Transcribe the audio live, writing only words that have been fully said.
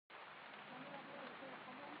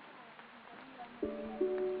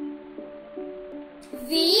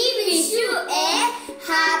We wish you a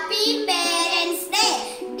happy Parents' Day.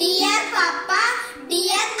 Dear Papa,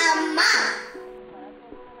 dear Amma.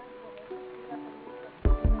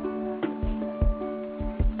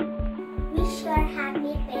 Wish you a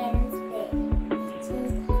happy Parents' Day.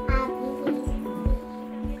 Happy Parents'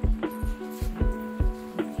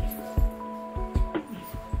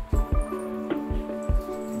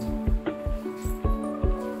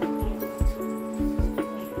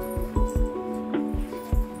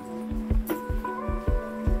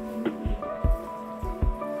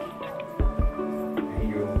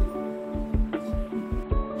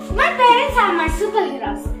 My parents are my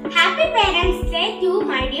superheroes. Happy Parents' Day to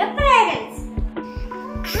my dear parents.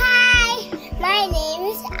 Hi, my name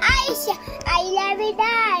is Aisha. I love you,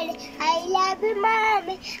 Dad. I love you,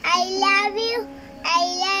 Mommy. I love you. I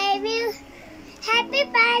love you. Happy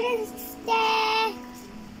Parents' Day.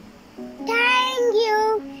 Thank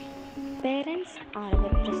you. Parents are our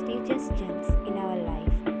prestigious gems in our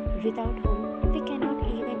life, without whom we cannot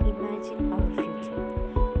even imagine our future.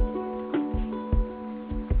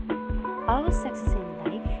 Our success in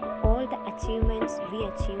life, all the achievements we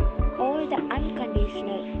achieve, all the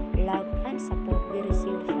unconditional love and support we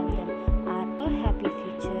received from them are our happy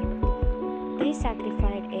future. They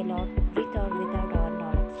sacrificed a lot with or without our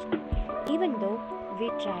knowledge. Even though we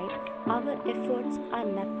tried, our efforts are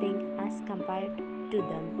nothing as compared to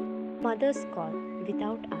them. Mother's call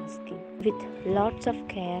without asking, with lots of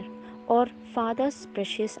care, or father's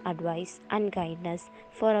precious advice and guidance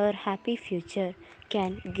for our happy future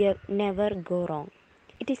can never go wrong.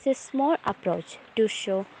 It is a small approach to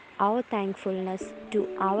show our thankfulness to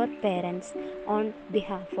our parents on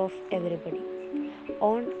behalf of everybody.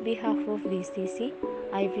 On behalf of VCC,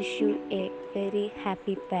 I wish you a very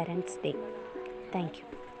happy Parents' Day. Thank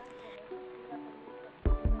you.